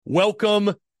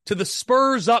Welcome to the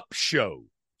Spurs Up Show,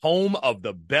 home of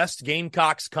the best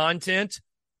Gamecocks content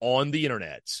on the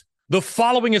internet. The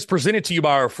following is presented to you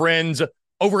by our friends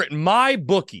over at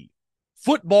MyBookie.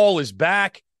 Football is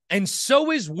back, and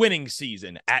so is winning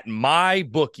season at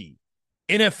MyBookie.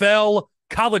 NFL,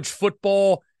 college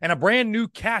football, and a brand new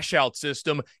cash-out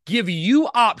system give you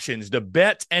options to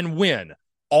bet and win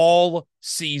all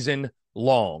season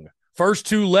long. First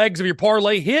two legs of your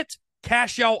parlay hit,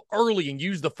 cash out early and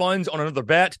use the funds on another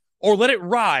bet, or let it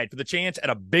ride for the chance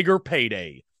at a bigger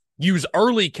payday. Use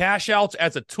early cash outs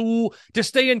as a tool to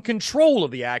stay in control of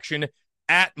the action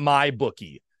at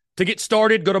MyBookie. To get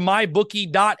started, go to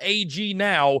mybookie.ag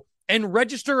now and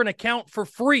register an account for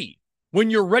free. When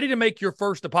you're ready to make your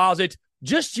first deposit,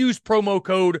 just use promo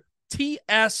code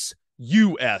TSUS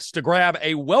to grab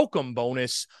a welcome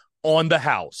bonus on the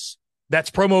house.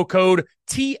 That's promo code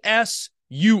TSUS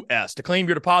to claim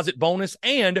your deposit bonus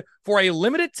and, for a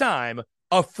limited time,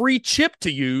 a free chip to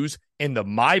use in the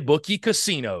MyBookie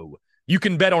casino. You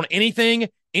can bet on anything,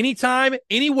 anytime,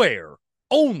 anywhere,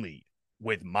 only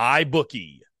with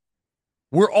MyBookie.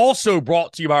 We're also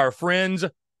brought to you by our friends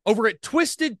over at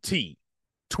Twisted Tea.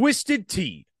 Twisted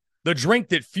Tea, the drink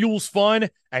that fuels fun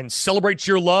and celebrates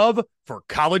your love for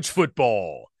college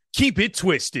football. Keep it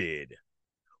twisted.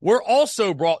 We're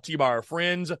also brought to you by our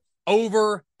friends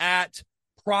over at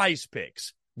Prize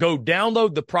Picks. Go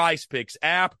download the Prize Picks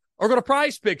app or go to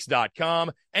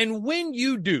prizepicks.com. And when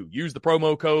you do, use the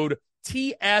promo code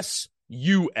TSUS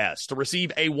to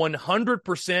receive a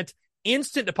 100%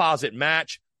 instant deposit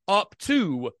match up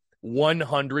to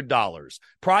 $100.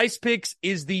 Prize Picks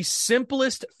is the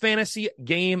simplest fantasy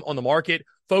game on the market,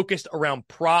 focused around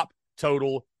prop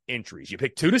total entries. You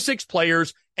pick 2 to 6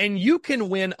 players, and you can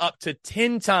win up to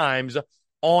 10 times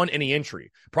on any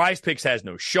entry. Prize Picks has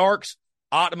no sharks,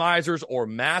 optimizers, or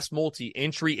mass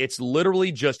multi-entry. It's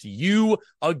literally just you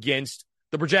against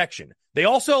the projection. They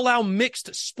also allow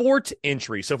mixed sport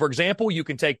entry. So, for example, you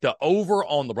can take the over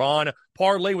on LeBron,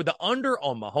 parlay with the under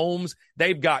on Mahomes.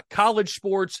 They've got college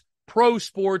sports, pro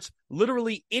sports,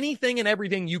 literally anything and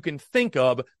everything you can think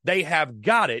of. They have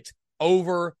got it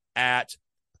over at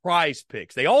Prize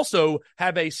Picks. They also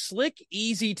have a slick,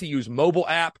 easy-to-use mobile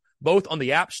app, both on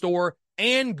the App Store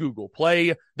and Google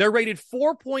Play. They're rated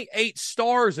 4.8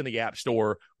 stars in the App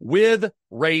Store with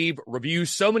rave reviews.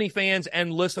 So many fans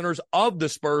and listeners of the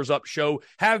Spurs Up Show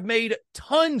have made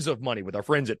tons of money with our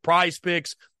friends at Prize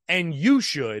Picks, and you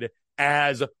should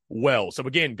as well. So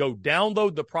again, go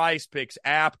download the Prize Picks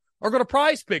app or go to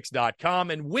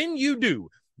prizepicks.com, and when you do,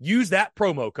 use that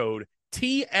promo code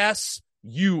TSUS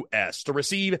to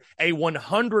receive a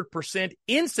 100%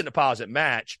 instant deposit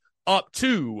match up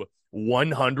to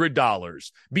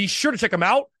 $100. Be sure to check them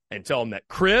out and tell them that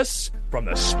Chris from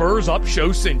the Spurs Up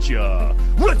Show sent you.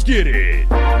 Let's get it.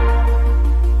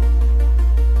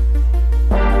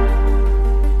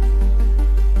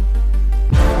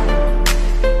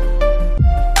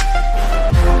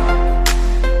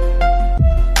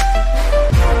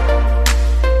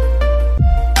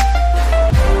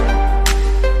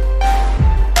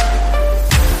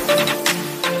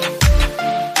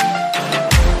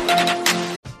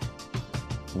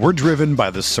 We're driven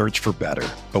by the search for better.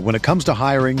 But when it comes to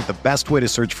hiring, the best way to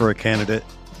search for a candidate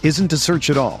isn't to search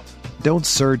at all. Don't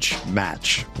search,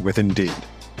 match with Indeed.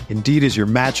 Indeed is your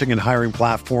matching and hiring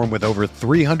platform with over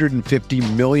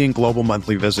 350 million global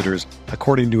monthly visitors,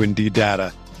 according to Indeed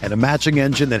data, and a matching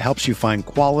engine that helps you find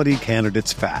quality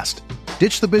candidates fast.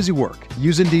 Ditch the busy work.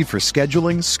 Use Indeed for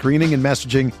scheduling, screening, and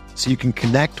messaging so you can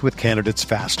connect with candidates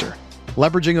faster.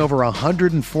 Leveraging over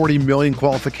 140 million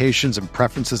qualifications and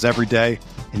preferences every day,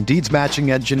 Indeed's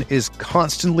matching engine is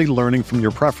constantly learning from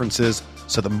your preferences,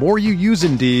 so the more you use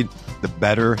Indeed, the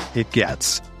better it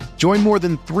gets. Join more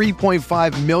than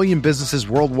 3.5 million businesses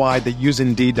worldwide that use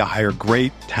Indeed to hire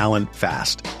great talent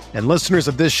fast. And listeners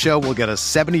of this show will get a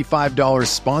 $75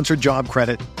 sponsored job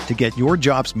credit to get your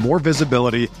jobs more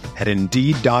visibility at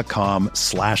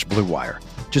Indeed.com/Blue Wire.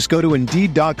 Just go to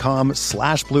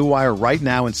Indeed.com/Blue Wire right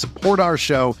now and support our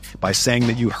show by saying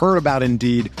that you heard about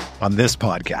Indeed on this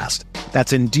podcast.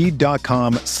 That's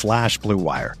Indeed.com/Blue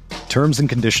Wire. Terms and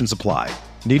conditions apply.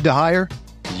 Need to hire?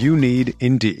 You need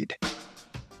Indeed.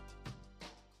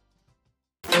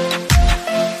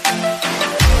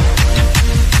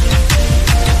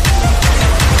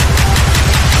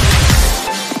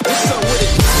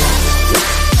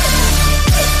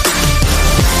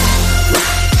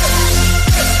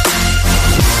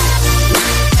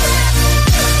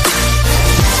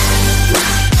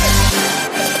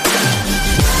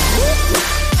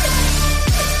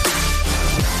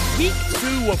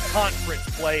 Of conference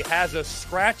play has us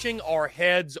scratching our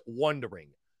heads wondering,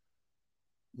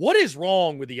 What is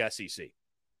wrong with the SEC?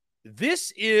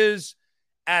 This is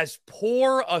as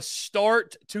poor a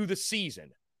start to the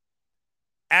season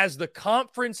as the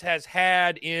conference has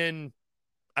had in,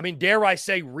 dare I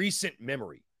say, recent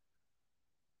memory.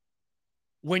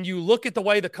 When you look at the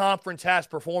way the conference has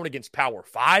performed against Power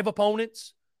 5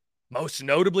 opponents, most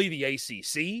notably the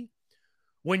ACC,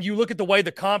 when you look at the way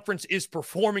the conference is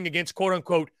performing against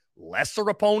quote-unquote lesser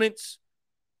opponents,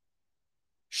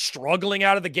 struggling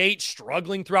out of the gate,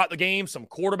 struggling throughout the game, some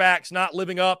quarterbacks not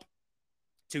living up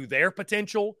to their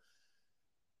potential.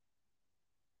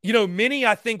 Many,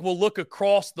 I think, will look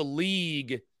across the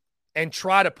league and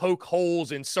try to poke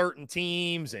holes in certain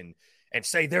teams and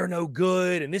say they're no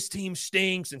good and this team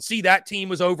stinks and see that team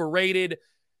was overrated.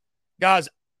 Guys,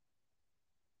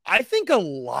 I think a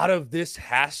lot of this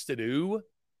has to do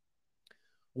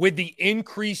with the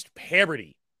increased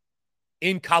parity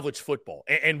in college football.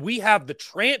 And we have the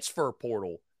transfer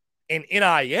portal and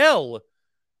NIL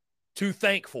to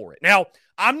thank for it. Now,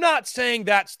 I'm not saying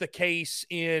that's the case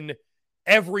in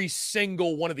every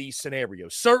single one of these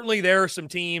scenarios. Certainly there are some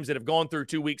teams that have gone through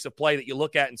 2 weeks of play that you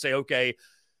look at and say, okay,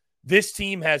 this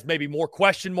team has maybe more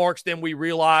question marks than we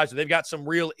realize. They've got some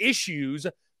real issues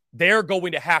they're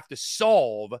going to have to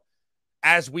solve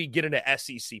as we get into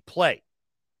SEC play.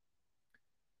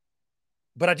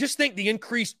 But I just think the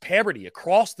increased parity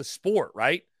across the sport,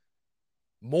 right?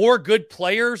 More good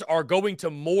players are going to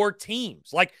more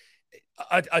teams. Like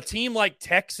a team like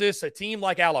Texas, a team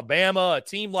like Alabama, a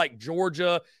team like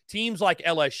Georgia, teams like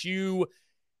LSU,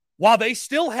 while they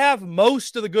still have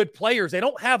most of the good players, they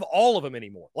don't have all of them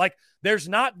anymore. Like there's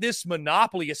not this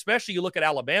monopoly, especially you look at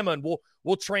Alabama, and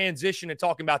we'll transition and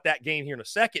talking about that game here in a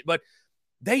second, but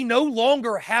they no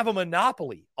longer have a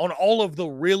monopoly on all of the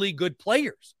really good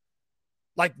players.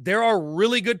 Like there are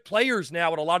really good players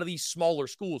now at a lot of these smaller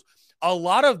schools. A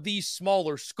lot of these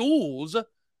smaller schools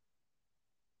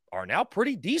are now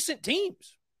pretty decent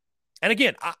teams. And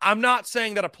again, I'm not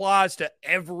saying that applies to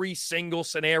every single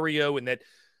scenario and that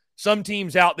some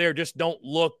teams out there just don't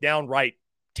look downright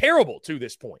terrible to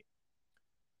this point.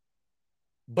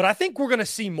 But I think we're going to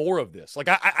see more of this. Like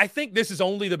I think this is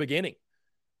only the beginning.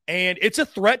 And it's a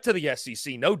threat to the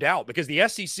SEC, no doubt, because the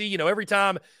SEC, every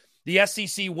time the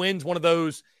SEC wins one of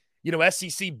those,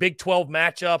 SEC Big 12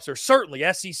 matchups, or certainly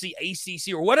SEC,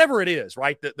 ACC, or whatever it is,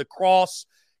 right? The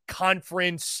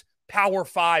cross-conference Power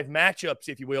 5 matchups,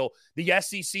 if you will, the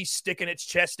SEC sticking its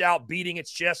chest out, beating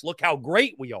its chest, look how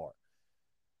great we are.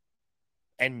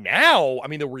 And now,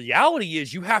 the reality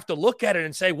is you have to look at it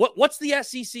and say, what's the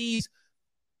SEC's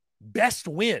best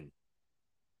win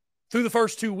through the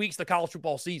first 2 weeks of the college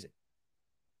football season?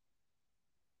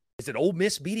 Is it Ole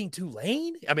Miss beating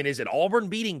Tulane? Is it Auburn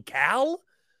beating Cal?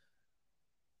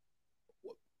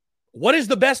 What is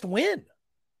the best win?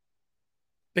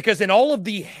 Because in all of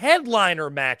the headliner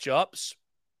matchups,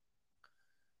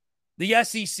 the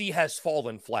SEC has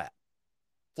fallen flat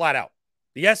out.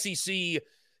 The SEC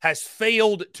has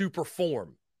failed to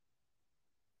perform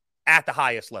at the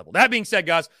highest level. That being said,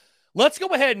 guys, let's go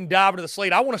ahead and dive into the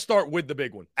slate. I want to start with the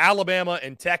big one, Alabama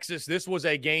and Texas. This was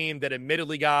a game that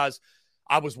admittedly, guys,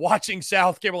 I was watching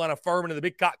South Carolina Furman in the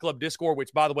Big Cock Club Discord,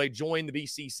 which, by the way, joined the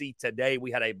BCC today.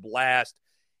 We had a blast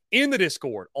in the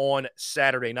Discord on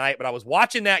Saturday night, but I was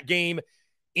watching that game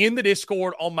in the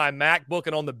Discord on my MacBook,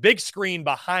 and on the big screen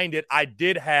behind it, I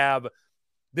did have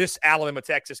this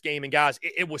Alabama-Texas game. And, guys,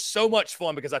 it was so much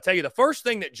fun because I tell you, the first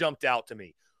thing that jumped out to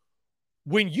me,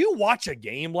 when you watch a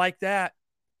game like that,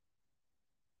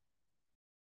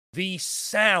 the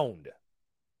sound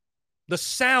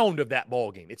of that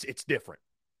ball game, it's different.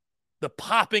 The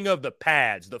popping of the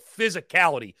pads, the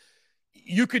physicality,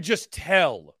 you could just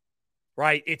tell,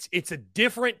 right? It's a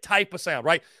different type of sound,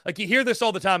 right? Like you hear this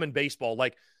all the time in baseball.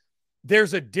 Like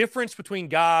there's a difference between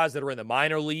guys that are in the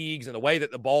minor leagues and the way that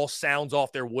the ball sounds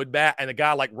off their wood bat and a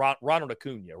guy like Ronald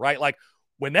Acuna, right? Like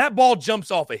when that ball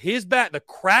jumps off of his bat, the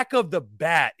crack of the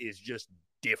bat is just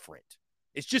different.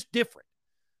 It's just different.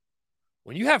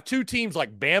 When you have two teams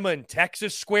like Bama and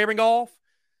Texas squaring off,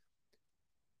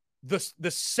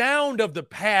 the sound of the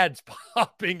pads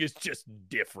popping is just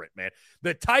different, man.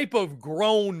 The type of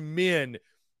grown men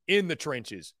in the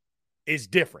trenches is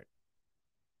different.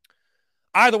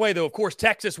 Either way, though, of course,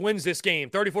 Texas wins this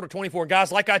game 34-24.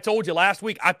 Guys, like I told you last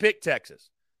week, I picked Texas.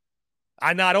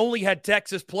 I not only had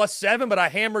Texas +7, but I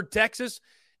hammered Texas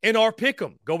in our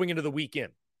pick'em going into the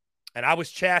weekend. And I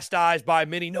was chastised by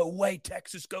many. No way,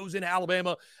 Texas goes in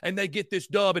Alabama and they get this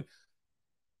dub. And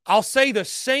I'll say the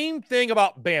same thing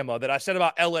about Bama that I said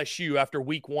about LSU after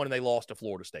week 1 and they lost to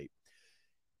Florida State.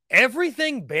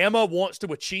 Everything Bama wants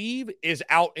to achieve is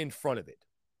out in front of it.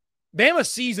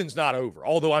 Bama's season's not over,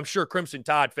 although I'm sure Crimson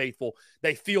Tide faithful,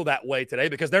 they feel that way today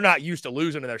because they're not used to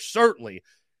losing, and they're certainly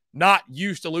not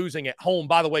used to losing at home.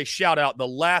 By the way, shout out, the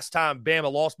last time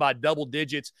Bama lost by double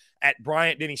digits at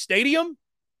Bryant-Denny Stadium,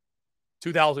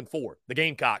 2004. The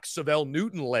Gamecocks, Savell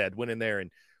Newton led, went in there and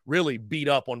really beat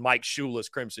up on Mike Shula's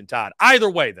Crimson Tide. Either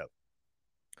way, though,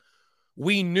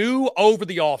 we knew over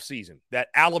the offseason that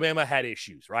Alabama had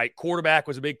issues, right? Quarterback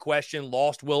was a big question.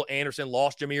 Lost Will Anderson,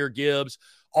 lost Jahmyr Gibbs.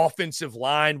 Offensive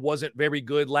line wasn't very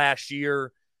good last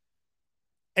year.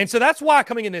 And so that's why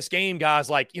coming in this game, guys,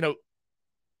 like,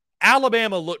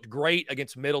 Alabama looked great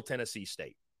against Middle Tennessee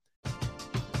State.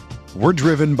 We're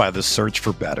driven by the search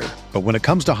for better. But when it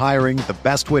comes to hiring, the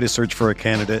best way to search for a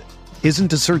candidate isn't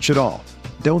to search at all.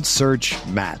 Don't search,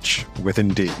 match with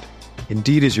Indeed.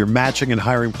 Indeed is your matching and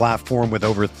hiring platform with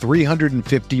over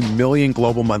 350 million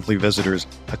global monthly visitors,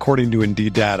 according to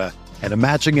Indeed data, and a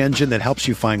matching engine that helps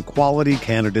you find quality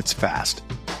candidates fast.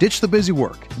 Ditch the busy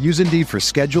work. Use Indeed for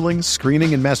scheduling,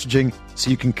 screening, and messaging so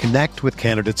you can connect with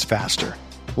candidates faster.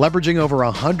 Leveraging over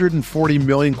 140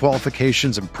 million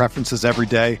qualifications and preferences every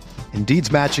day,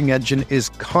 Indeed's matching engine is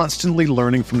constantly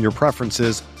learning from your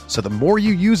preferences, so the more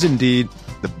you use Indeed,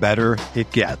 the better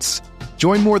it gets.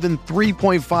 Join more than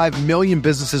 3.5 million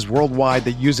businesses worldwide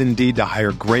that use Indeed to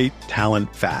hire great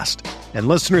talent fast. And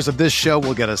listeners of this show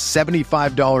will get a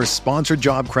 $75 sponsored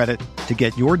job credit to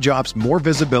get your jobs more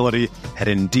visibility at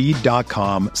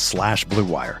Indeed.com/Blue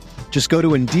Wire. Just go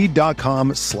to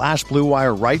Indeed.com/Blue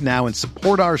Wire right now and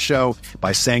support our show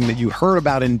by saying that you heard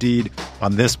about Indeed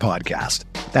on this podcast.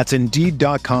 That's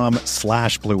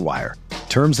Indeed.com/Blue Wire.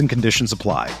 Terms and conditions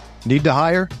apply. Need to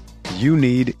hire? You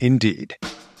need Indeed.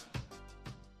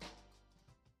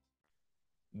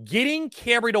 Getting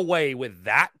carried away with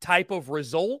that type of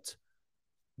result,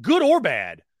 good or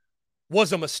bad,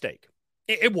 was a mistake.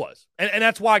 It was. And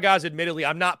that's why, guys, admittedly,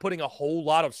 I'm not putting a whole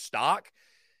lot of stock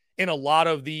in a lot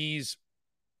of these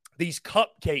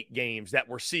cupcake games that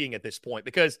we're seeing at this point.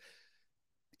 Because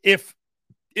if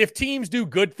teams do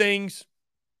good things,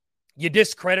 you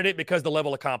discredit it because of the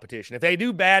level of competition. If they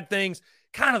do bad things,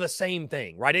 kind of the same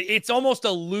thing, right? It's almost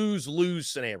a lose-lose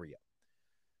scenario.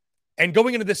 And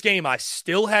going into this game, I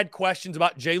still had questions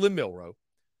about Jalen Milroe.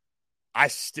 I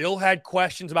still had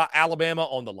questions about Alabama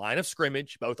on the line of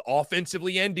scrimmage, both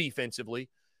offensively and defensively.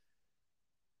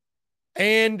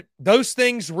 And those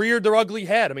things reared their ugly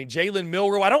head. I mean, Jalen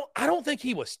Milroe, I don't think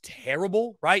he was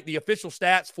terrible, right? The official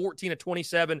stats, 14 of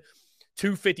 27,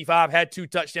 255, had 2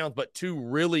 touchdowns, but 2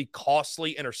 really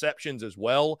costly interceptions as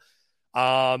well.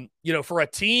 For a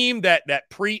team that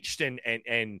preached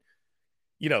and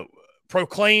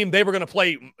proclaimed they were going to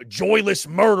play joyless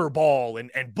murder ball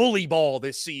and bully ball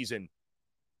this season,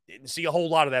 didn't see a whole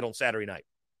lot of that on Saturday night.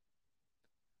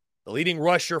 The leading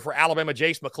rusher for Alabama,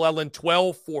 Jace McClellan,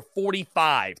 12 for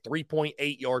 45,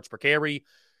 3.8 yards per carry.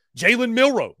 Jalen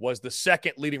Milroe was the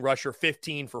second leading rusher,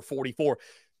 15 for 44.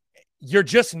 You're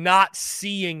just not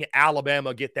seeing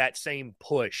Alabama get that same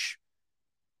push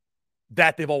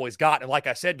that they've always got. And like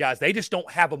I said, guys, they just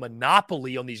don't have a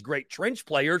monopoly on these great trench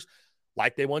players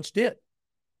like they once did.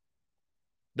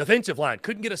 Defensive line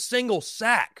couldn't get a single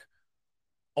sack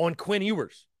on Quinn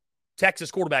Ewers,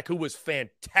 Texas quarterback, who was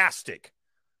fantastic,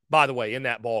 by the way, in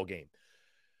that ball game.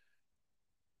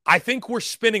 I think we're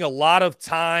spending a lot of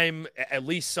time, at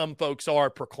least some folks are,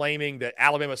 proclaiming that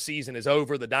Alabama's season is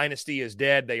over. The dynasty is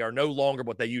dead. They are no longer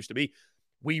what they used to be.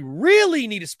 We really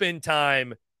need to spend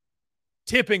time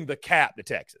tipping the cap to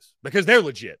Texas because they're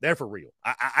legit. They're for real.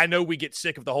 I know we get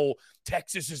sick of the whole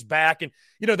Texas is back. And,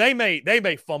 they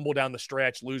may fumble down the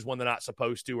stretch, lose one they're not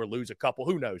supposed to, or lose a couple.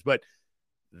 Who knows? But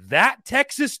that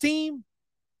Texas team,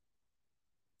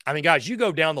 I mean, guys, you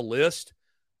go down the list.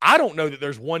 I don't know that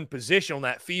there's one position on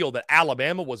that field that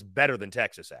Alabama was better than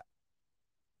Texas at.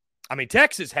 I mean,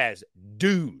 Texas has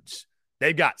dudes.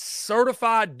 They've got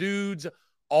certified dudes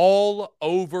all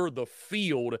over the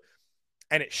field,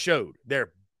 and it showed.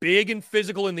 They're big and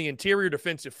physical in the interior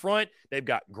defensive front. They've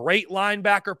got great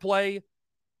linebacker play.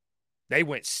 They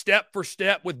went step for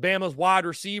step with Bama's wide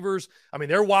receivers. I mean,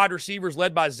 their wide receivers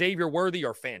led by Xavier Worthy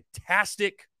are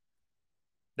fantastic.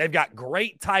 They've got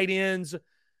great tight ends.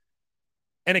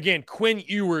 And again, Quinn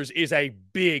Ewers is a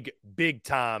big,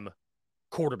 big-time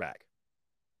quarterback.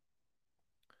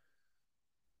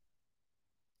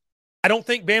 I don't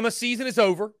think Bama's season is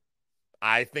over.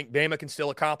 I think Bama can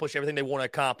still accomplish everything they want to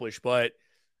accomplish, but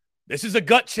this is a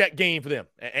gut check game for them.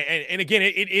 And again,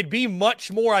 it'd be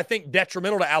much more, I think,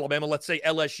 detrimental to Alabama. Let's say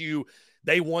LSU,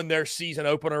 they won their season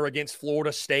opener against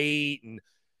Florida State and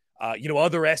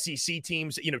other SEC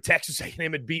teams. Texas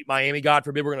A&M had beat Miami. God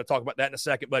forbid, we're going to talk about that in a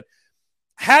second. But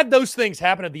had those things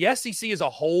happen, if the SEC as a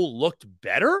whole looked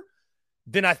better,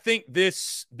 then I think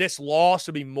this loss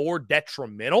would be more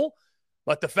detrimental.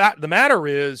 But the fact of the matter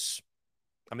is,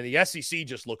 I mean, the SEC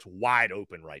just looks wide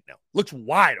open right now. Looks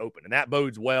wide open, and that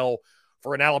bodes well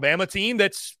for an Alabama team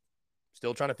that's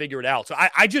still trying to figure it out. So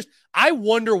I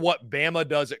wonder what Bama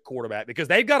does at quarterback, because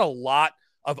they've got a lot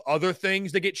of other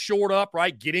things to get shored up,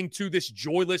 right? Getting to this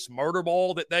joyless murder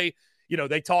ball that they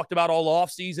talked about all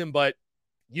offseason, but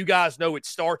you guys know it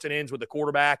starts and ends with the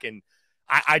quarterback. And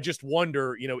I just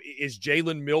wonder, is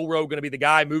Jalen Milroe going to be the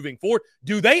guy moving forward?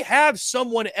 Do they have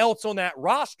someone else on that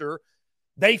roster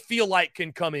they feel like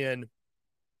can come in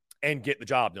and get the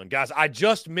job done? Guys, I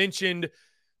just mentioned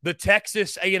the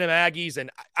Texas A&M Aggies,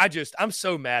 and I'm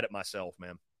so mad at myself,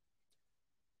 man.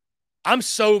 I'm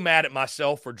so mad at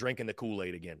myself for drinking the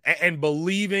Kool-Aid again and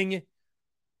believing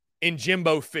in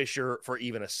Jimbo Fisher for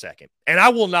even a second. And I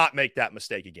will not make that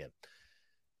mistake again.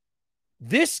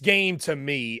 This game to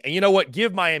me, and you know what?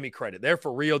 Give Miami credit. They're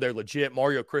for real. They're legit.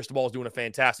 Mario Cristobal is doing a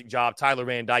fantastic job. Tyler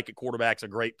Van Dyke at quarterback's a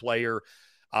great player.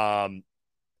 That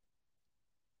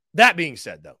being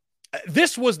said, though,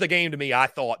 this was the game to me. I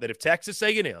thought that if Texas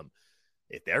A&M,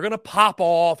 if they're going to pop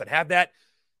off and have that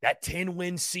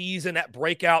 10-win season, that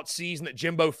breakout season that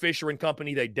Jimbo Fisher and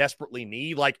company they desperately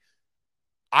need,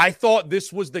 I thought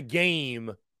this was the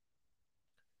game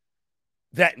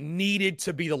that needed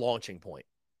to be the launching point.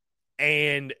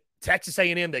 And Texas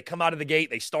A&M, they come out of the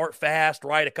gate, they start fast,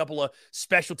 right? A couple of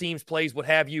special teams plays, what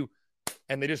have you,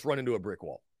 and they just run into a brick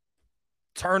wall.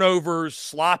 Turnovers,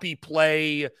 sloppy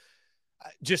play,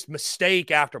 just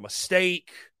mistake after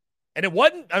mistake. And it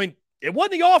wasn't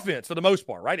the offense for the most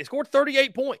part, right? They scored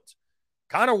 38 points.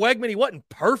 Connor Wegman, he wasn't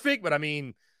perfect, but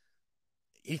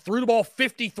he threw the ball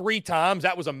 53 times.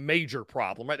 That was a major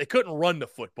problem, right? They couldn't run the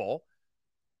football.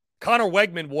 Connor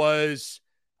Wegman was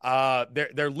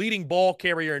their leading ball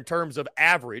carrier in terms of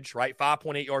average, right?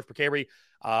 5.8 yards per carry.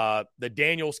 The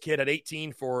Daniels kid at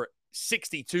 18 for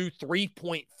 62,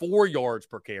 3.4 yards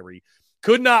per carry.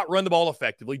 Could not run the ball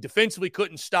effectively. Defensively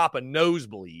couldn't stop a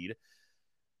nosebleed.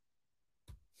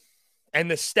 And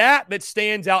the stat that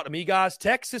stands out to me, guys,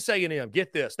 Texas A&M,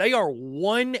 get this, they are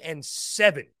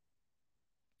 1-7.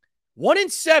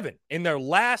 1-7 in their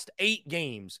last 8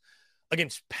 games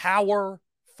against Power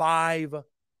 5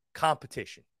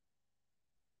 competition.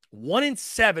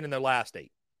 1-7 in their last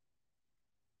 8.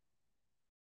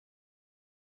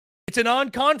 It's a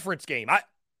non-conference game.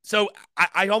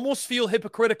 I almost feel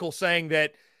hypocritical saying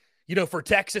that, for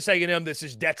Texas A&M, this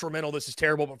is detrimental, this is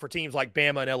terrible, but for teams like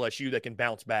Bama and LSU that can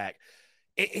bounce back,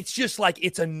 it's just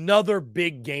it's another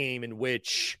big game in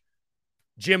which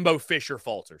Jimbo Fisher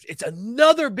falters. It's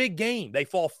another big game. They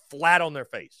fall flat on their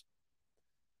face.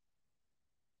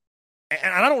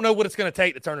 And I don't know what it's going to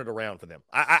take to turn it around for them.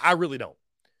 I really don't.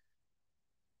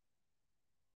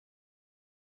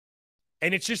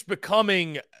 And it's just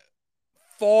becoming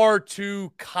far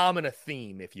too common a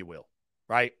theme, if you will,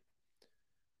 right?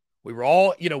 We were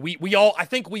all, I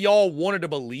think we all wanted to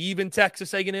believe in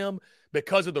Texas A&M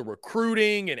because of the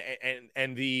recruiting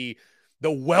and the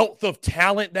wealth of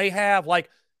talent they have.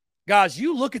 Guys,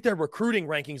 you look at their recruiting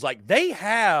rankings, they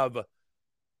have,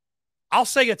 I'll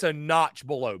say it's a notch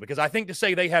below, because I think to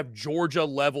say they have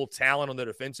Georgia-level talent on the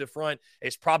defensive front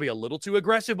is probably a little too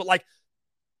aggressive, but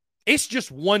it's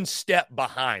just one step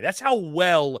behind. That's how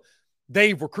well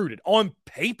they've recruited. On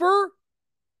paper,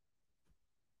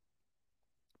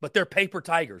 but they're paper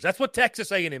tigers. That's what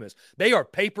Texas A&M is. They are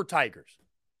paper tigers.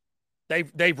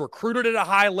 They've recruited at a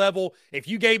high level. If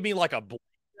you gave me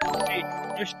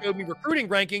just showed me recruiting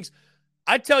rankings,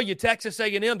 I'd tell you Texas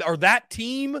A&M or that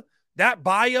team, that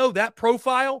bio, that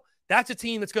profile, that's a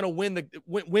team that's going to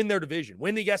win their division,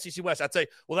 win the SEC West. I'd say,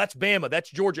 well, that's Bama,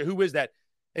 that's Georgia. Who is that?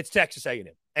 It's Texas A&M.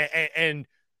 And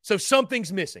so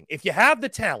something's missing. If you have the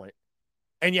talent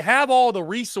and you have all the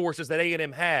resources that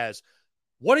A&M has,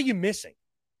 what are you missing?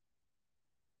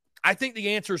 I think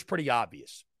the answer is pretty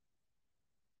obvious.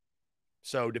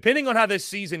 So depending on how this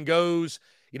season goes,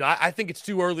 I think it's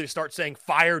too early to start saying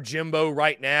fire Jimbo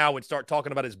right now and start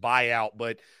talking about his buyout.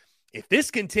 But if this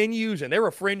continues and they're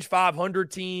a fringe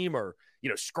 500 team or,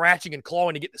 scratching and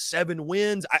clawing to get the 7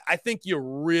 wins, I think you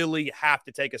really have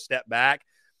to take a step back.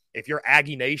 If you're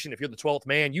Aggie Nation, if you're the 12th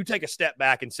man, you take a step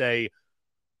back and say,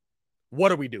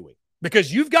 what are we doing?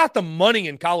 Because you've got the money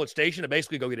in College Station to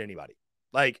basically go get anybody.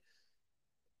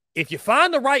 If you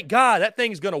find the right guy, that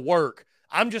thing's going to work.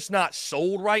 I'm just not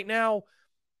sold right now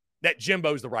that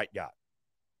Jimbo's the right guy.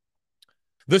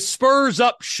 The Spurs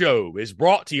Up Show is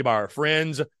brought to you by our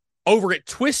friends over at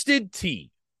Twisted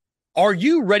Tea. Are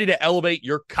you ready to elevate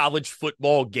your college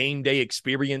football game day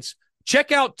experience?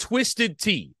 Check out Twisted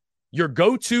Tea. your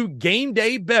go-to game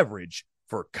day beverage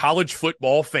for college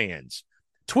football fans.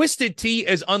 Twisted Tea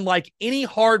is unlike any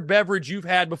hard beverage you've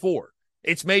had before.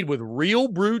 It's made with real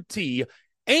brewed tea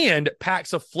and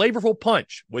packs a flavorful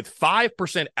punch with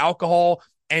 5% alcohol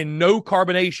and no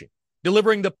carbonation,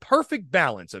 delivering the perfect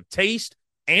balance of taste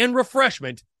and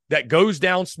refreshment that goes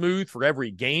down smooth for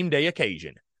every game day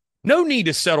occasion. No need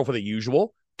to settle for the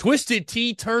usual. Twisted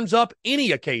Tea turns up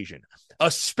any occasion,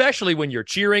 especially when you're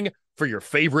cheering for your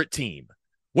favorite team.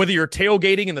 Whether you're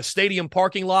tailgating in the stadium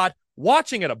parking lot,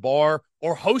 watching at a bar,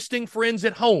 or hosting friends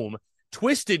at home,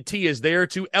 Twisted Tea is there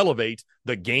to elevate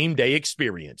the game day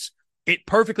experience. It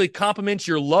perfectly complements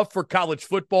your love for college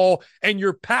football and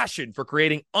your passion for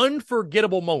creating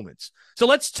unforgettable moments. So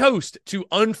let's toast to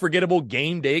unforgettable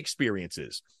game day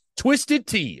experiences. Twisted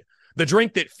Tea, the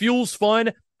drink that fuels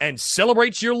fun and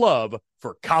celebrates your love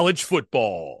for college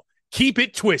football. Keep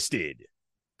it twisted.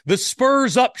 The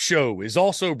Spurs Up Show is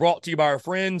also brought to you by our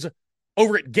friends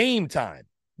over at Game Time.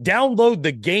 Download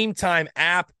the Game Time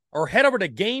app or head over to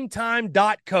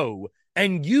gametime.co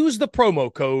and use the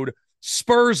promo code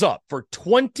SPURSUP for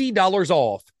 $20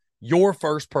 off your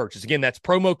first purchase. Again, that's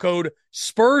promo code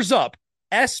SPURSUP,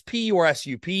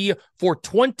 S-P-U-R-S-U-P, for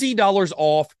 $20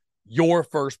 off your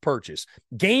first purchase.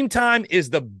 Game Time is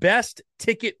the best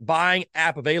ticket buying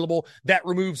app available that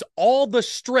removes all the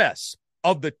stress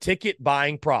of the ticket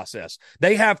buying process.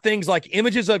 They have things like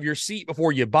images of your seat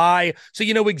before you buy, so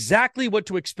you know exactly what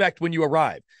to expect when you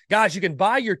arrive. Guys, you can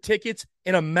buy your tickets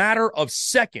in a matter of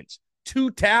seconds.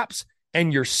 2 taps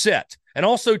and you're set. And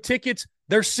also tickets,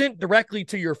 they're sent directly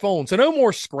to your phone. So no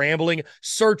more scrambling,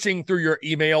 searching through your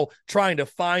email, trying to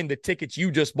find the tickets you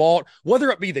just bought,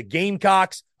 whether it be the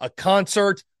Gamecocks, a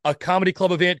concert, a comedy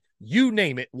club event, you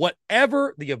name it,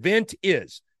 whatever the event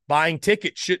is. Buying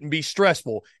tickets shouldn't be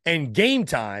stressful, and Game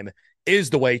Time is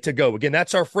the way to go. Again,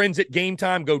 that's our friends at Game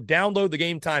Time. Go download the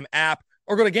Game Time app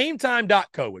or go to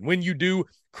gametime.co. And when you do,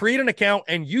 create an account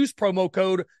and use promo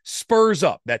code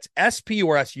SPURSUP. That's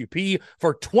S-P-U-R-S-U-P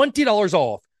for $20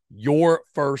 off your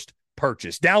first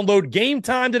purchase. Download Game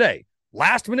Time today.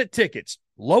 Last-minute tickets,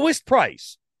 lowest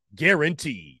price,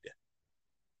 guaranteed.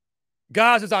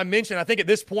 Guys, as I mentioned, I think at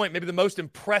this point, maybe the most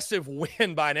impressive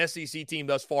win by an SEC team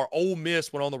thus far. Ole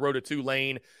Miss went on the road to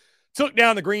Tulane, took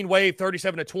down the Green Wave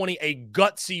 37-20, a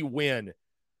gutsy win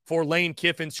for Lane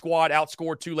Kiffin's squad,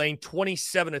 outscored Tulane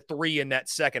 27-3 in that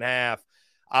second half.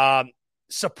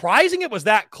 Surprising it was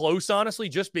that close, honestly,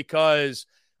 just because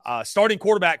starting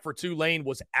quarterback for Tulane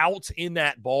was out in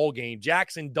that ball game.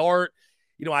 Jackson Dart,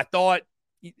 I thought,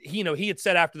 he had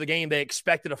said after the game they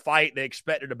expected a fight, they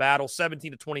expected a battle.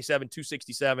 17-27,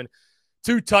 267,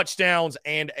 2 touchdowns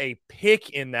and a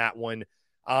pick in that one.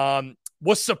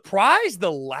 Was surprised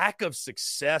the lack of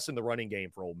success in the running game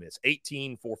for Ole Miss.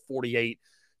 18 for 48,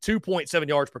 2.7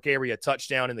 yards per carry, a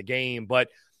touchdown in the game. But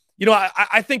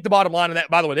I think the bottom line of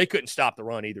that, by the way, they couldn't stop the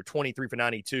run either. 23 for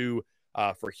 92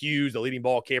 for Hughes, the leading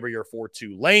ball carrier for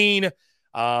Tulane.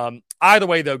 Either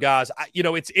way, though, guys,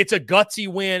 it's a gutsy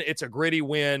win. It's a gritty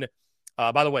win.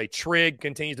 By the way, Trigg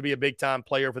continues to be a big-time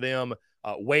player for them.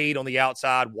 Wade on the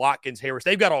outside, Watkins, Harris.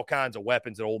 They've got all kinds of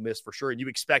weapons at Ole Miss for sure, and you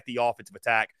expect the offensive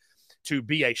attack to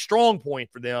be a strong point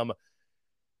for them.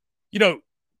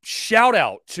 Shout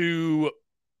out to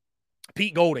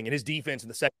Pete Golding and his defense in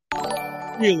the second.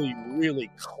 Really, really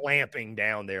clamping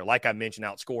down there. Like I mentioned,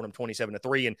 outscoring them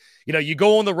 27-3. And, you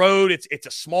go on the road. It's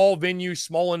a small venue,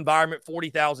 small environment,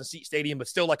 40,000 seat stadium, but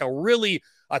still like a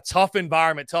tough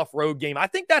environment, tough road game. I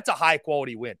think that's a high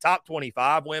quality win. Top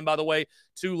 25 win, by the way.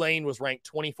 Tulane was ranked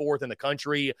 24th in the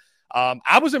country.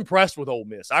 I was impressed with Ole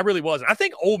Miss. I really was. And I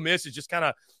think Ole Miss is just kind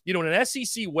of, in an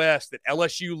SEC West that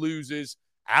LSU loses,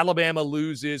 Alabama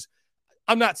loses.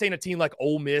 I'm not saying a team like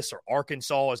Ole Miss or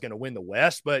Arkansas is going to win the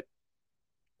West, but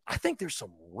I think there's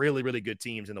some really, really good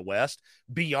teams in the West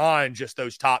beyond just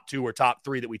those top 2 or top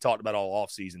 3 that we talked about all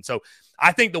offseason. So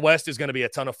I think the West is going to be a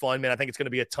ton of fun, man. I think it's going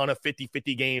to be a ton of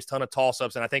 50-50 games, ton of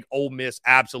toss-ups, and I think Ole Miss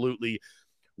absolutely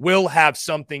will have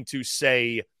something to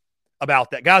say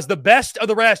about that. Guys, the best of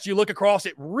the rest, you look across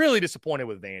it, really disappointed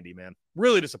with Vandy, man.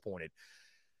 Really disappointed.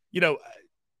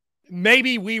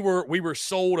 Maybe we were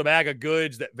sold a bag of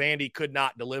goods that Vandy could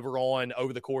not deliver on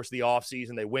over the course of the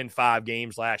offseason. They win 5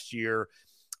 games last year.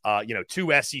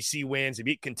 2 SEC wins. They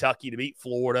beat Kentucky, to beat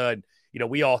Florida. And,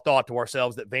 we all thought to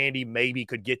ourselves that Vandy maybe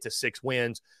could get to 6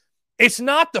 wins. It's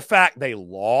not the fact they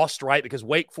lost, right? Because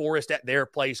Wake Forest at their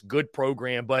place, good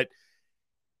program, but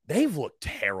they've looked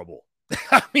terrible.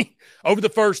 I mean, over the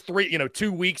first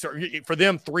 2 weeks, or for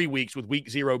them 3 weeks with week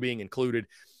 0 being included,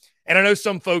 And I know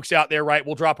some folks out there, right,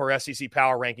 we'll drop our SEC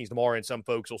power rankings tomorrow, and some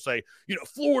folks will say,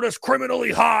 Florida's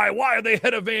criminally high. Why are they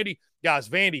ahead of Vandy? Guys,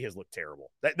 Vandy has looked terrible.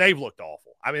 They've looked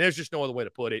awful. I mean, there's just no other way to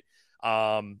put it.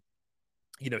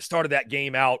 Started that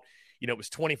game out, it was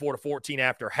 24-14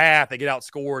 after half. They get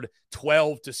outscored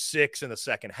 12-6 in the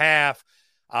second half.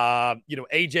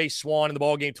 A.J. Swan in the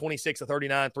ballgame,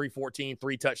 26-39, 314,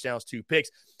 3 touchdowns, 2 picks.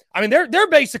 I mean, they're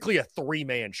basically a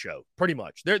three-man show, pretty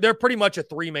much. They're pretty much a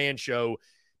three-man show.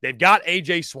 They've got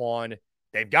A.J. Swan.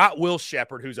 They've got Will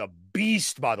Shepherd, who's a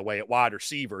beast, by the way, at wide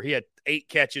receiver. He had 8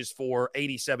 catches for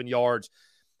 87 yards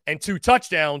and 2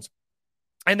 touchdowns.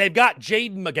 And they've got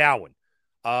Jaden McGowan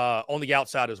on the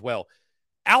outside as well.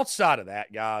 Outside of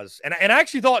that, guys, and I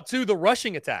actually thought, too, the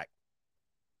rushing attack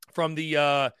from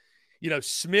the,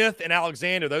 Smith and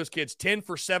Alexander, those kids, 10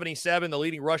 for 77. The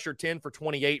leading rusher, 10 for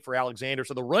 28 for Alexander.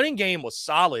 So the running game was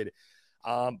solid,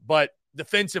 but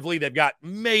defensively, they've got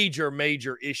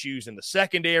major issues in the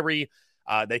secondary.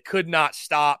 They could not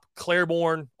stop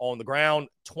Claiborne on the ground,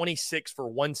 26 for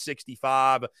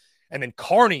 165. And then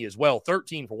Carney as well,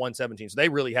 13 for 117. So they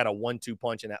really had a 1-2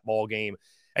 punch in that ball game.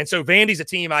 And so Vandy's a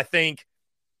team, I think,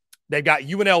 they've got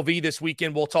UNLV this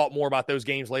weekend. We'll talk more about those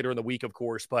games later in the week, of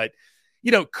course. But,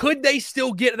 could they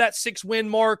still get to that 6-win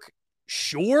mark?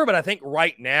 Sure. But I think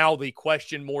right now the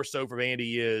question more so for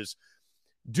Vandy is,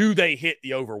 do they hit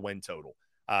the over-win total?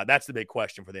 That's the big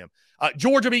question for them.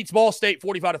 Georgia beats Ball State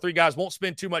 45-3. Guys, won't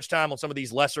spend too much time on some of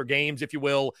these lesser games, if you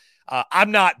will.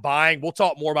 I'm not buying. We'll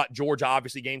talk more about Georgia.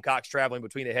 Obviously, Gamecocks traveling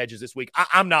between the hedges this week.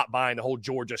 I'm not buying the whole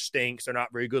Georgia stinks. They're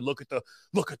not very good. Look at the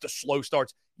slow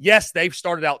starts. Yes, they've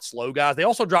started out slow, guys. They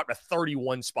also dropped a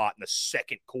 31 spot in the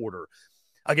second quarter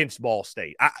against Ball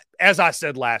State. As I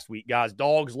said last week, guys,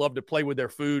 dogs love to play with their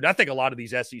food. I think a lot of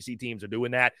these SEC teams are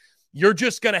doing that. You're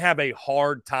just going to have a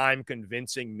hard time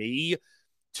convincing me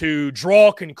to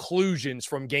draw conclusions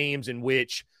from games in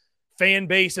which fan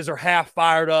bases are half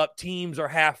fired up, teams are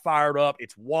half fired up,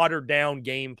 it's watered down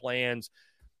game plans.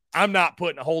 I'm not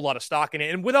putting a whole lot of stock in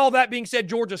it. And with all that being said,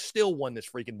 Georgia still won this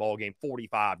freaking ball game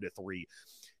 45-3.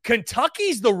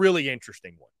 Kentucky's the really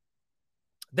interesting one.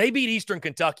 They beat Eastern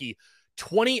Kentucky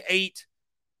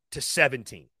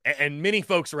 28-17. And many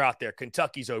folks are out there.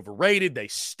 Kentucky's overrated. They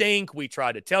stink. We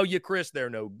tried to tell you, Chris, they're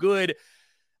no good.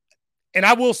 And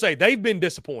I will say they've been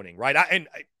disappointing, right? I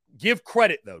give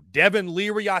credit, though. Devin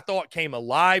Leary, I thought, came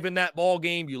alive in that ball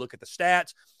game. You look at the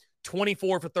stats,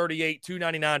 24 for 38,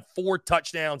 299, 4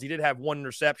 touchdowns. He did have 1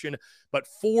 interception, but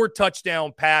 4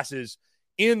 touchdown passes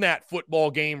in that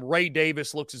football game. Ray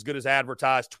Davis looks as good as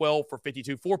advertised, 12 for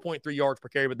 52, 4.3 yards per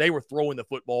carry, but they were throwing the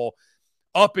football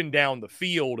up and down the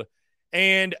field.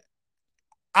 And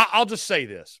I'll just say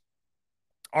this.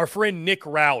 Our friend Nick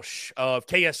Roush of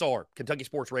KSR, Kentucky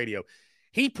Sports Radio,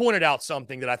 he pointed out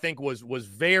something that I think was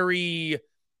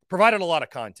provided a lot of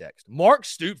context. Mark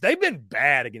Stoops, they've been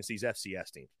bad against these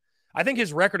FCS teams. I think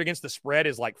his record against the spread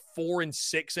is like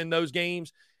 4-6 in those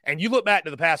games. And you look back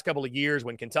to the past couple of years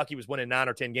when Kentucky was winning 9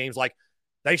 or 10 games, like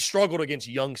they struggled against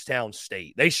Youngstown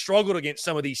State. They struggled against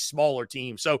some of these smaller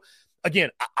teams. So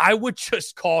again, I would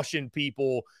just caution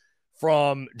people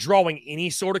from drawing any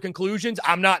sort of conclusions.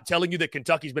 I'm not telling you that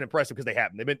Kentucky's been impressive because they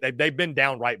haven't. They've been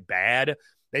downright bad.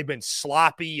 They've been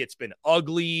sloppy. It's been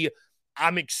ugly.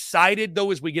 I'm excited,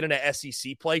 though, as we get into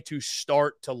SEC play to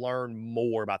start to learn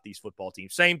more about these football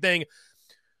teams. Same thing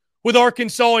with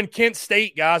Arkansas and Kent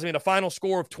State, guys. I mean, a final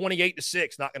score of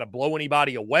 28-6, not going to blow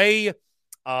anybody away.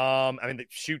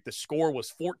 The score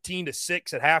was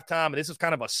 14-6 at halftime, and this is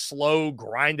kind of a slow,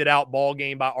 grinded out ball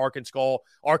game by Arkansas.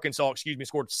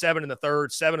 Scored 7 in the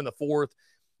third, 7 in the fourth.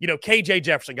 KJ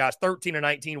Jefferson, guys,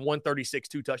 13-19, 136,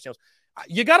 2 touchdowns.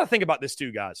 You got to think about this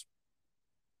too, guys.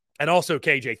 And also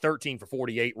KJ, 13 for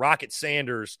 48. Rocket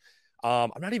Sanders,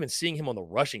 I'm not even seeing him on the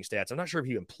rushing stats. I'm not sure if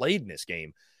he even played in this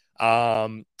game.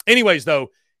 Anyways, though,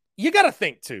 you got to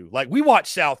think, too. Like, we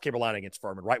watched South Carolina against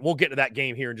Furman, right? We'll get to that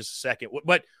game here in just a second.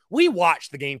 But we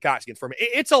watched the Gamecocks against Furman.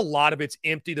 It's a lot of it's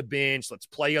empty the bench. Let's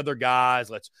play other guys.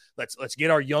 Let's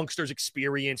get our youngsters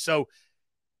experience. So,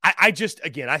 I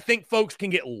think folks can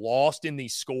get lost in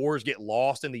these scores, get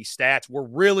lost in these stats. We're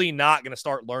really not going to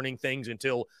start learning things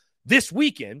until this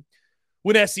weekend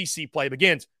when SEC play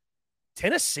begins.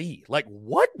 Tennessee, like,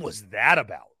 what was that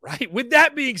about, right? With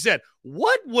that being said,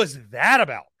 what was that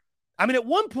about? I mean, at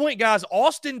one point, guys,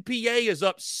 Austin, PA is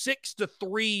up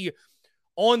 6-3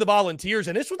 on the Volunteers,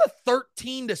 and this was a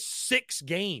 13-6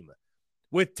 game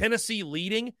with Tennessee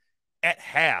leading at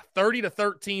half,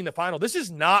 30-13 the final. This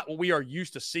is not what we are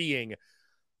used to seeing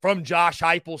from Josh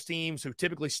Heupel's teams, who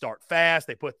typically start fast.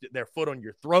 They put their foot on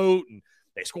your throat, and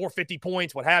They score 50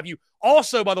 points, what have you.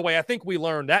 Also, by the way, I think we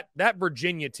learned that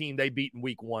Virginia team they beat in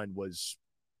week 1 was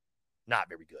not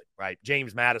very good, right?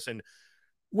 James Madison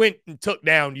went and took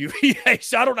down UVA,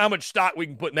 so I don't know how much stock we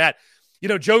can put in that.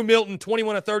 Joe Milton,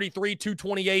 21 of 33,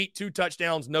 228, 2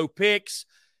 touchdowns, no picks.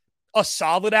 A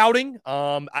solid outing.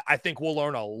 I think we'll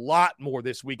learn a lot more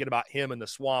this weekend about him in the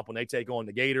Swamp when they take on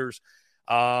the Gators.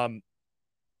 Their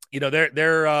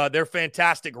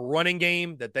fantastic running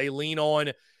game that they lean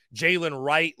on. Jalen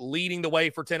Wright leading the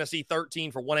way for Tennessee,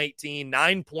 13 for 118,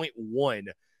 9.1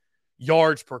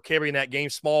 yards per carry in that game.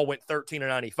 Small went 13 of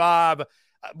 95.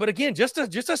 But again, just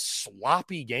a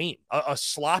sloppy game. A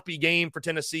sloppy game for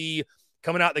Tennessee,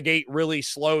 coming out the gate really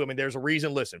slow. I mean, there's a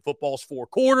reason. Listen, football's 4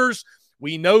 quarters.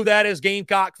 We know that as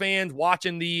Gamecock fans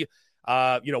watching the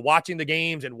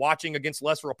games and watching against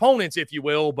lesser opponents, if you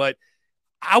will. But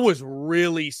I was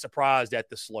really surprised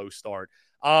at the slow start.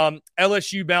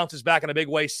 LSU bounces back in a big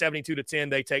way,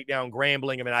 72-10. They take down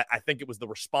Grambling. I mean, I think it was the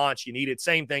response you needed.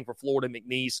 Same thing for Florida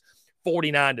McNeese,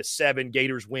 49-7.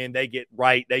 Gators win. They get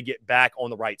back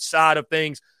on the right side of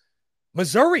things.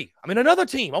 Missouri, I mean, another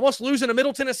team almost losing to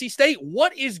Middle Tennessee State.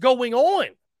 What is going on,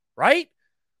 right?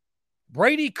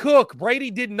 Brady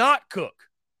did not cook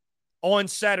on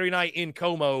Saturday night in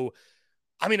Como.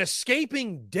 I mean,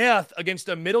 escaping death against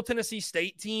a Middle Tennessee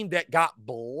State team that got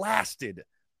blasted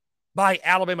by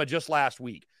Alabama just last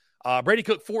week. Brady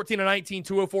Cook, 14 of 19,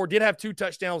 204, did have 2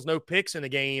 touchdowns, no picks in the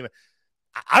game.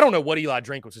 I don't know what Eli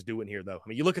Drinkwitz is doing here, though. I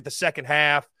mean, you look at the second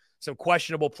half, some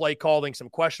questionable play calling, some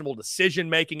questionable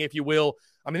decision-making, if you will.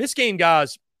 I mean, this game,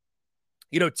 guys,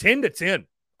 10-10,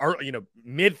 or,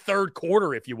 mid-third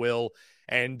quarter, if you will.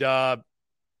 And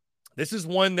this is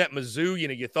one that Mizzou,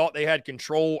 you thought they had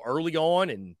control early on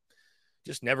and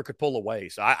just never could pull away.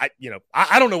 So, I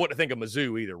don't know what to think of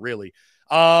Mizzou either, really.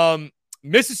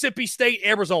 Mississippi State,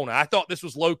 Arizona. I thought this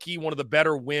was low-key one of the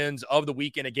better wins of the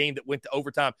weekend, a game that went to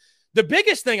overtime. The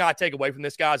biggest thing I take away from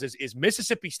this, guys, is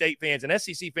Mississippi State fans and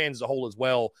SEC fans as a whole as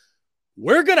well.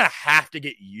 We're going to have to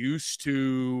get used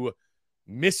to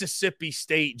Mississippi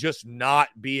State just not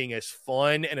being as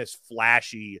fun and as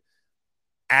flashy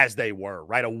as they were,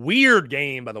 right? A weird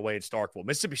game, by the way, at Starkville.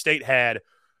 Mississippi State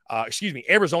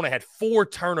Arizona had 4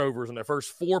 turnovers in their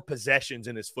first 4 possessions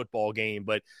in this football game.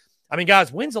 But, I mean, guys,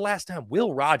 when's the last time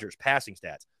Will Rogers passing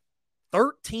stats?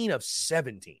 13 of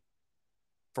 17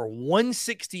 for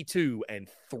 162 and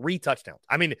 3 touchdowns.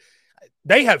 I mean,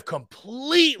 they have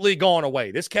completely gone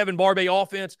away. This Kevin Barbay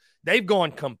offense, they've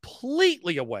gone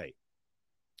completely away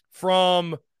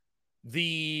from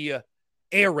the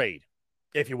air raid,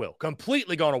 if you will.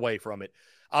 Completely gone away from it.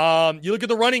 You look at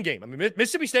the running game. I mean,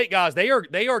 Mississippi State guys, they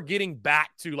are getting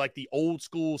back to like the old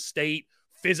school State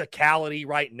physicality,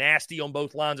 right? Nasty on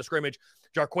both lines of scrimmage.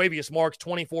 Jarquavius Marks,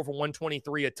 24 for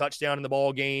 123, a touchdown in the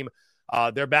ball game.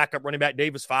 Their backup running back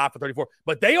Davis, 5 for 34.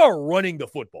 But they are running the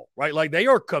football, right? Like they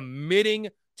are committing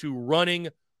to running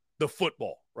the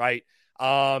football, right?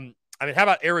 I mean, how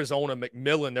about Arizona?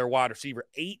 McMillan, their wide receiver,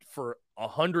 8 for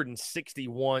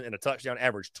 161 and a touchdown,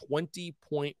 average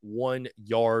 20.1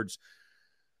 yards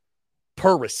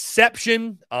per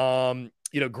reception.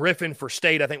 Griffin for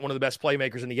State, I think one of the best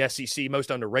playmakers in the SEC,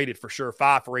 most underrated for sure,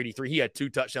 5 for 83. He had 2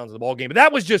 touchdowns in the ball game. But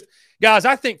that was just, guys,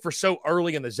 I think for so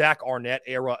early in the Zach Arnett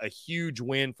era, a huge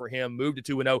win for him, moved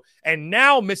to 2-0. And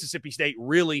now Mississippi State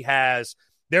really has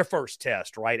their first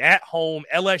test, right? At home,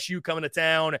 LSU coming to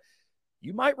town.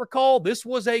 You might recall this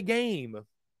was a game.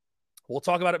 We'll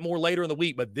talk about it more later in the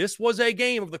week, but this was a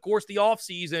game over the course of the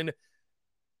offseason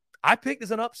I picked as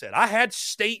an upset. I had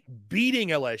State beating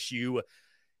LSU.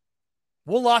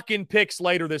 We'll lock in picks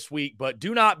later this week, but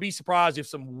do not be surprised if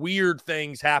some weird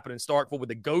things happen in Starkville with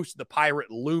the ghost of the Pirate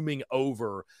looming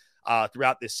over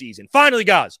throughout this season. Finally,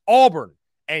 guys, Auburn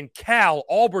and Cal.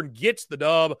 Auburn gets the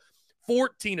dub,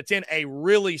 14-10, a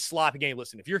really sloppy game.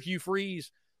 Listen, if you're Hugh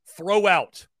Freeze, throw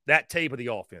out that tape of the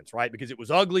offense, right? Because it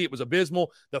was ugly. It was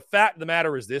abysmal. The fact of the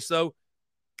matter is this, though.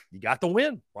 You got the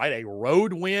win, right? A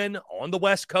road win on the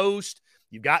West Coast.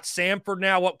 You've got Samford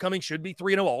now upcoming, should be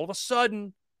 3-0 all of a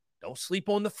sudden. Don't sleep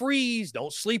on the Freeze.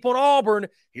 Don't sleep on Auburn.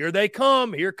 Here they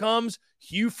come. Here comes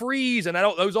Hugh Freeze and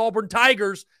those Auburn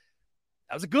Tigers.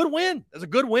 That was a good win. That was a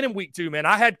good win in week 2, man.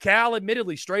 I had Cal,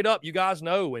 admittedly, straight up, you guys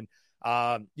know. And,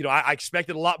 I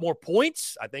expected a lot more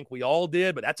points. I think we all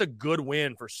did, but that's a good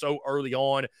win for so early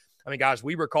on. I mean, guys,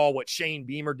 we recall what Shane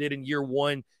Beamer did in year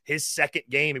 1, his second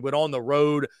game. He went on the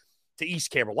road to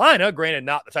East Carolina. Granted,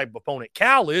 not the type of opponent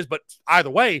Cal is, but either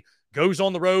way, goes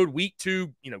on the road, week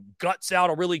 2, guts out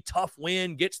a really tough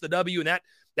win, gets the W, and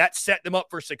that set them up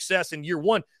for success in year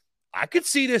 1. I could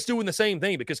see this doing the same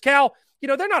thing because Cal,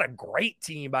 they're not a great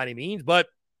team by any means, but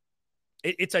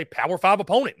it's a Power 5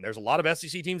 opponent. And there's a lot of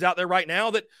SEC teams out there right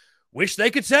now that wish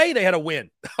they could say they had a win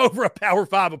over a Power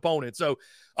 5 opponent. So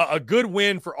a good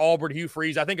win for Auburn, Hugh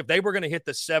Freeze. I think if they were going to hit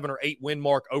the 7 or 8 win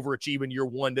mark, overachieving year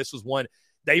one, this was one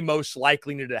they most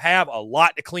likely needed to have. A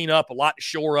lot to clean up, a lot to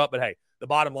shore up. But, hey, the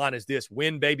bottom line is this: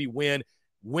 win, baby, win.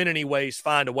 Win anyways,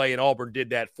 find a way. And Auburn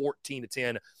did that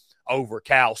 14-10 over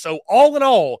Cal. So all in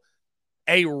all,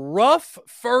 a rough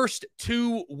first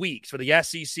 2 weeks for the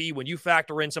SEC when you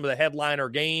factor in some of the headliner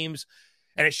games.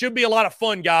 And it should be a lot of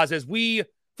fun, guys, as we,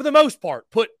 for the most part,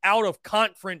 put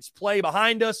out-of-conference play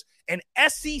behind us and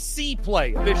SEC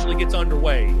play officially gets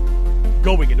underway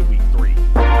going into week 3.